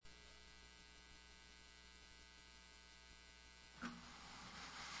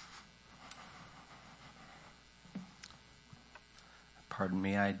Pardon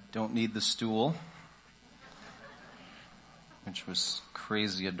me, I don't need the stool, which was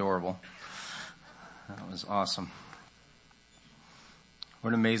crazy adorable. That was awesome. What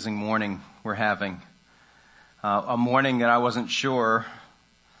an amazing morning we're having. A morning that I wasn't sure,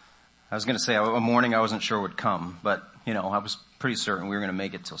 I was going to say a morning I wasn't sure would come, but I was pretty certain we were going to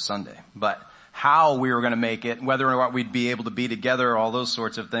make it till Sunday. But how we were going to make it, whether or not we'd be able to be together, all those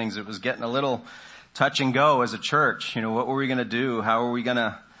sorts of things, it was getting a little touch and go as a church. What were we going to do? How were we going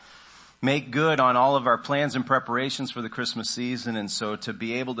to make good on all of our plans and preparations for the Christmas season? And so to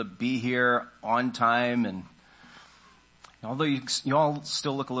be able to be here on time, and although you all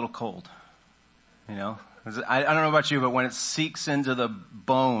still look a little cold, I don't know about you, but when it seeks into the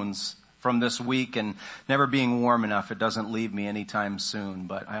bones from this week and never being warm enough, it doesn't leave me anytime soon.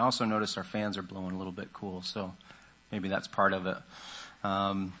 But I also notice our fans are blowing a little bit cool, so maybe that's part of it.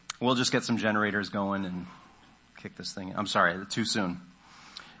 We'll just get some generators going and kick this thing. I'm sorry, too soon.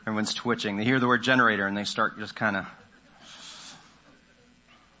 Everyone's twitching. They hear the word generator and they start just kind of...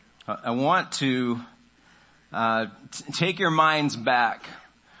 I want to take your minds back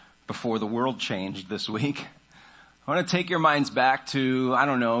before the world changed this week. I want to take your minds back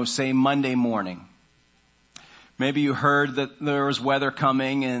to, say Monday morning. Maybe you heard that there was weather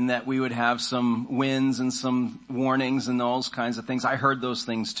coming and that we would have some winds and some warnings and those kinds of things. I heard those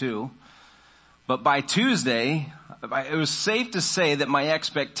things too. But by Tuesday, it was safe to say that my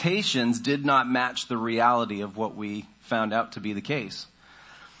expectations did not match the reality of what we found out to be the case.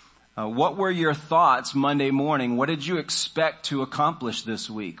 What were your thoughts Monday morning? What did you expect to accomplish this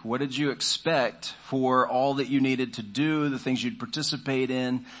week? What did you expect for all that you needed to do, the things you'd participate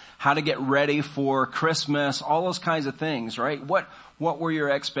in, how to get ready for Christmas, all those kinds of things, right? What were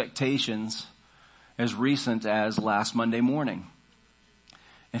your expectations as recent as last Monday morning?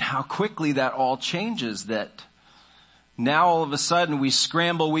 And how quickly that all changes, that now all of a sudden we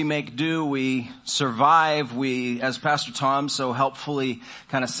scramble, we make do, we survive, we, as Pastor Tom so helpfully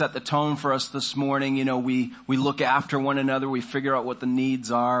kind of set the tone for us this morning, we look after one another, we figure out what the needs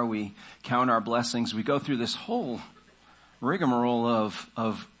are, we count our blessings, we go through this whole rigmarole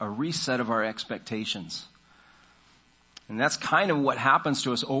of a reset of our expectations. And that's kind of what happens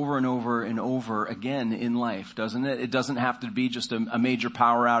to us over and over and over again in life, doesn't it? It doesn't have to be just a major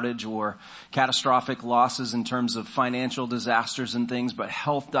power outage or catastrophic losses in terms of financial disasters and things, but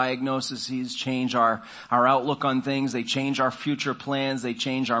health diagnoses change our outlook on things. They change our future plans. They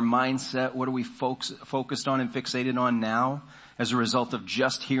change our mindset. What are we focused on and fixated on now as a result of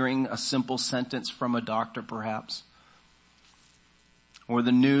just hearing a simple sentence from a doctor, perhaps? Or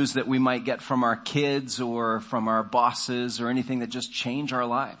the news that we might get from our kids or from our bosses or anything that just change our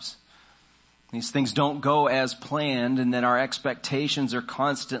lives. These things don't go as planned, and that our expectations are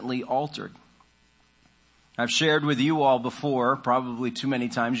constantly altered. I've shared with you all before, probably too many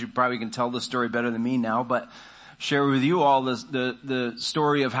times, you probably can tell the story better than me now, but share with you all the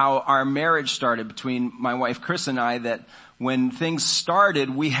story of how our marriage started between my wife Chris and I, that when things started,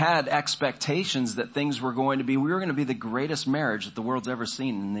 we had expectations that we were going to be the greatest marriage that the world's ever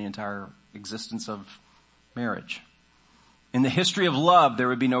seen in the entire existence of marriage. In the history of love, there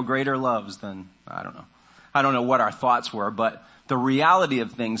would be no greater loves than, I don't know what our thoughts were, but the reality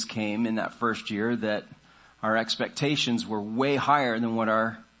of things came in that first year that our expectations were way higher than what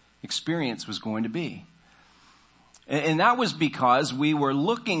our experience was going to be. And that was because we were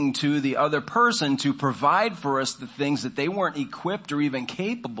looking to the other person to provide for us the things that they weren't equipped or even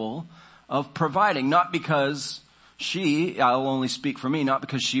capable of providing. Not because I'll only speak for me, not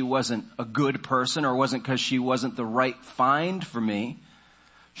because she wasn't a good person or wasn't because she wasn't the right find for me.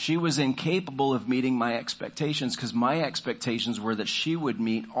 She was incapable of meeting my expectations because my expectations were that she would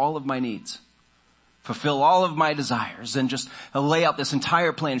meet all of my needs, fulfill all of my desires, and just lay out this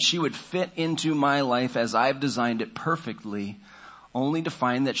entire plan. She would fit into my life as I've designed it perfectly, only to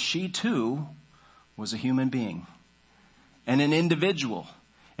find that she too was a human being and an individual,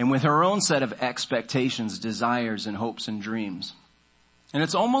 and with her own set of expectations, desires, and hopes and dreams. And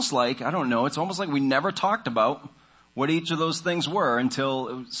it's almost like, it's almost like we never talked about what each of those things were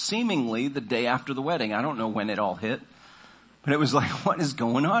until seemingly the day after the wedding. I don't know when it all hit, but it was like, what is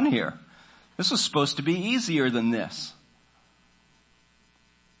going on here? This was supposed to be easier than this.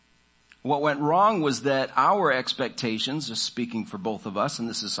 What went wrong was that our expectations, just speaking for both of us, and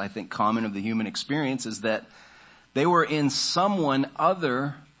this is, I think, common of the human experience, is that they were in someone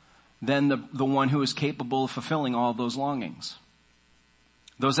other than the one who is capable of fulfilling all of those longings.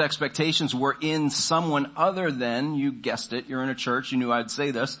 Those expectations were in someone other than, you guessed it, you're in a church, you knew I'd say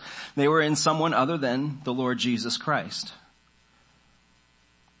this, they were in someone other than the Lord Jesus Christ.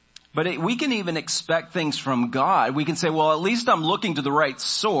 But we can even expect things from God. We can say, well, at least I'm looking to the right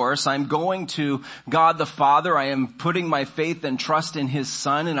source. I'm going to God the Father. I am putting my faith and trust in His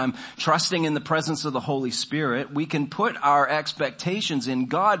Son, and I'm trusting in the presence of the Holy Spirit. We can put our expectations in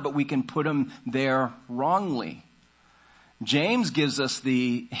God, but we can put them there wrongly. James gives us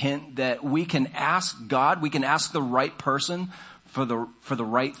the hint that we can ask God, we can ask the right person for the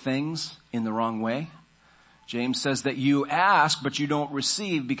right things in the wrong way. James says that you ask, but you don't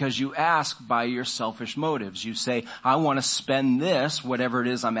receive because you ask by your selfish motives. You say, I want to spend this, whatever it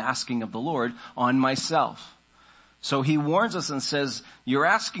is I'm asking of the Lord, on myself. So he warns us and says, you're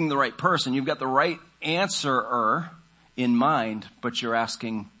asking the right person. You've got the right answerer in mind, but you're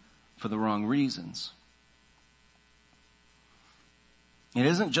asking for the wrong reasons. It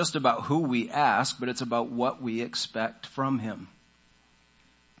isn't just about who we ask, but it's about what we expect from Him.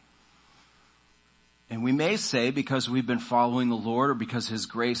 And we may say, because we've been following the Lord or because His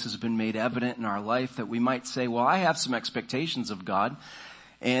grace has been made evident in our life, that we might say, well, I have some expectations of God,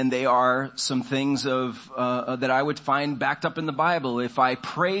 and they are some things that I would find backed up in the Bible. If I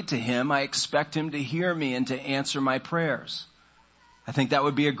pray to Him, I expect Him to hear me and to answer my prayers. I think that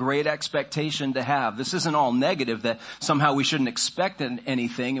would be a great expectation to have. This isn't all negative, that somehow we shouldn't expect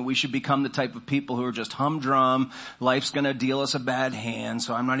anything and we should become the type of people who are just humdrum. Life's going to deal us a bad hand,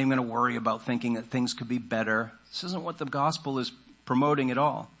 so I'm not even going to worry about thinking that things could be better. This isn't what the gospel is promoting at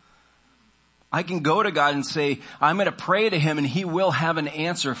all. I can go to God and say, I'm going to pray to Him and He will have an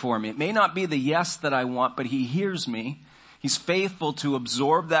answer for me. It may not be the yes that I want, but He hears me. He's faithful to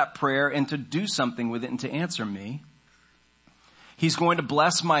absorb that prayer and to do something with it and to answer me. He's going to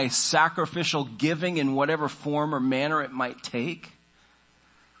bless my sacrificial giving in whatever form or manner it might take.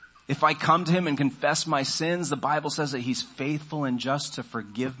 If I come to Him and confess my sins, the Bible says that He's faithful and just to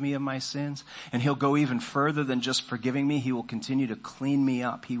forgive me of my sins. And He'll go even further than just forgiving me. He will continue to clean me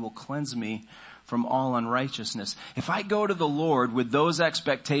up. He will cleanse me from all unrighteousness. If I go to the Lord with those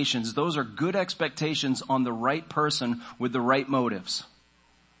expectations, those are good expectations on the right person with the right motives.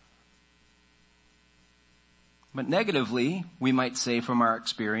 But negatively, we might say from our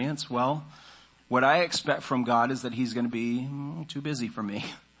experience, well, what I expect from God is that He's going to be too busy for me.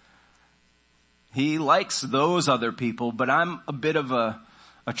 He likes those other people, but I'm a bit of a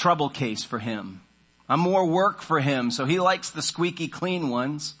trouble case for Him. I'm more work for Him, so He likes the squeaky clean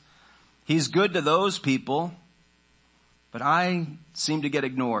ones. He's good to those people, but I seem to get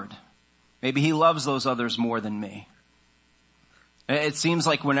ignored. Maybe He loves those others more than me. It seems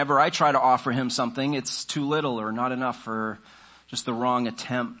like whenever I try to offer Him something, it's too little or not enough or just the wrong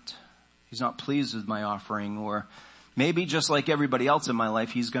attempt. He's not pleased with my offering, or maybe just like everybody else in my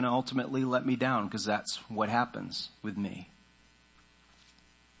life, He's going to ultimately let me down because that's what happens with me.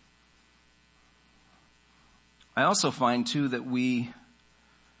 I also find too that we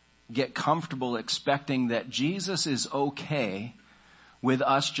get comfortable expecting that Jesus is okay with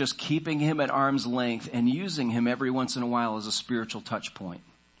us just keeping Him at arm's length and using Him every once in a while as a spiritual touch point.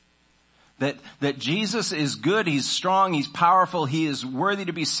 That Jesus is good, He's strong, He's powerful, He is worthy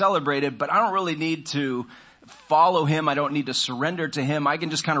to be celebrated, but I don't really need to follow Him. I don't need to surrender to Him. I can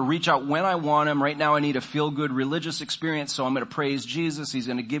just kind of reach out when I want Him. Right now I need a feel-good religious experience, so I'm going to praise Jesus. He's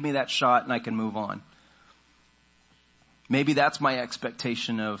going to give me that shot and I can move on. Maybe that's my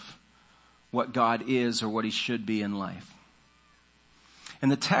expectation of what God is or what He should be in life.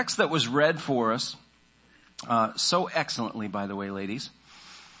 And the text that was read for us, so excellently, by the way, ladies,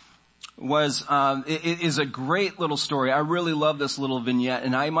 it is a great little story. I really love this little vignette,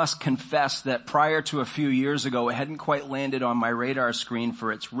 and I must confess that prior to a few years ago, it hadn't quite landed on my radar screen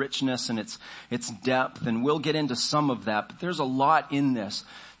for its richness and its depth, and we'll get into some of that, but there's a lot in this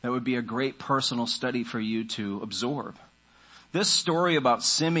that would be a great personal study for you to absorb. This story about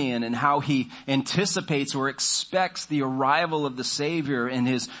Simeon and how he anticipates or expects the arrival of the Savior and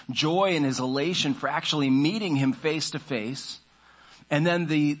his joy and his elation for actually meeting Him face to face. And then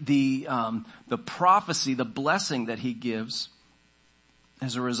the prophecy, the blessing that he gives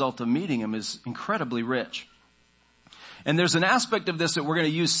as a result of meeting Him is incredibly rich. And there's an aspect of this that we're going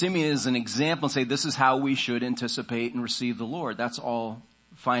to use Simeon as an example and say this is how we should anticipate and receive the Lord. That's all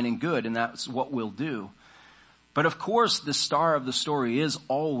fine and good, and that's what we'll do. But of course, the star of the story is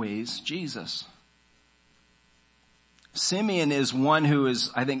always Jesus. Simeon is one who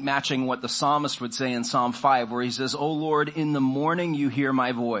is, I think, matching what the psalmist would say in Psalm 5, where he says, "O Lord, in the morning you hear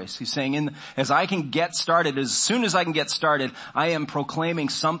my voice." He's saying, as soon as I can get started, I am proclaiming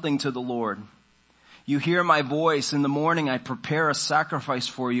something to the Lord. You hear my voice. In the morning I prepare a sacrifice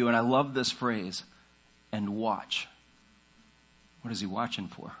for you. And I love this phrase, and watch. What is He watching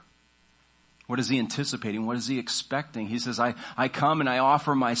for? What is he anticipating? What is he expecting? He says, I come and I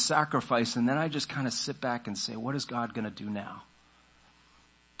offer my sacrifice, and then I just kind of sit back and say, what is God going to do now?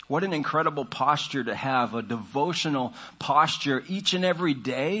 What an incredible posture to have, a devotional posture each and every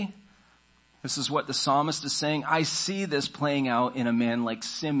day. This is what the psalmist is saying. I see this playing out in a man like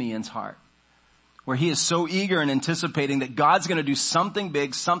Simeon's heart, where he is so eager and anticipating that God's going to do something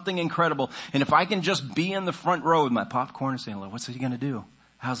big, something incredible. And if I can just be in the front row with my popcorn and saying, Lord, what's he going to do?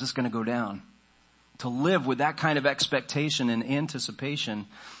 How's this going to go down? To live with that kind of expectation and anticipation,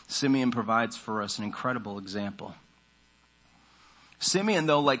 Simeon provides for us an incredible example. Simeon,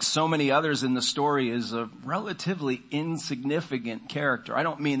 though, like so many others in the story, is a relatively insignificant character. I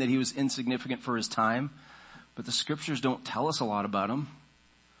don't mean that he was insignificant for his time, but the scriptures don't tell us a lot about him.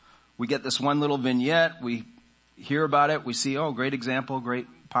 We get this one little vignette, we hear about it, we see, oh, great example, great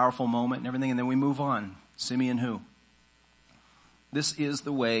powerful moment and everything, and then we move on. Simeon who? This is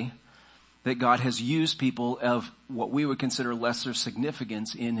the way that God has used people of what we would consider lesser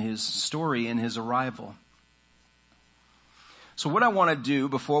significance in his story, in his arrival. So what I want to do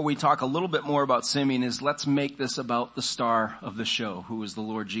before we talk a little bit more about Simeon is let's make this about the star of the show, who is the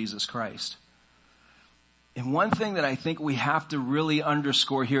Lord Jesus Christ. And one thing that I think we have to really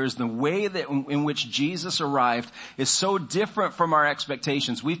underscore here is the way that in which Jesus arrived is so different from our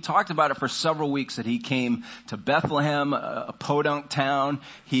expectations. We've talked about it for several weeks, that he came to Bethlehem, a podunk town.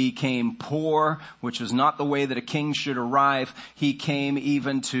 He came poor, which was not the way that a king should arrive. He came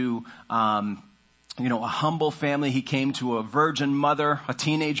even to, a humble family. He came to a virgin mother, a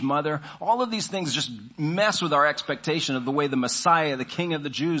teenage mother. All of these things just mess with our expectation of the way the Messiah, the King of the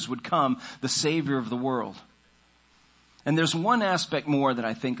Jews, would come, the Savior of the world. And there's one aspect more that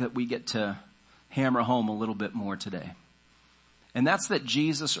I think that we get to hammer home a little bit more today. And that's that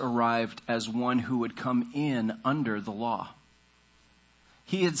Jesus arrived as one who would come in under the law.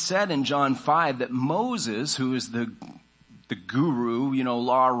 He had said in John 5 that Moses, who is the guru,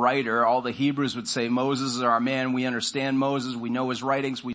 law writer, all the Hebrews would say, Moses is our man. We understand Moses. We know his writings. We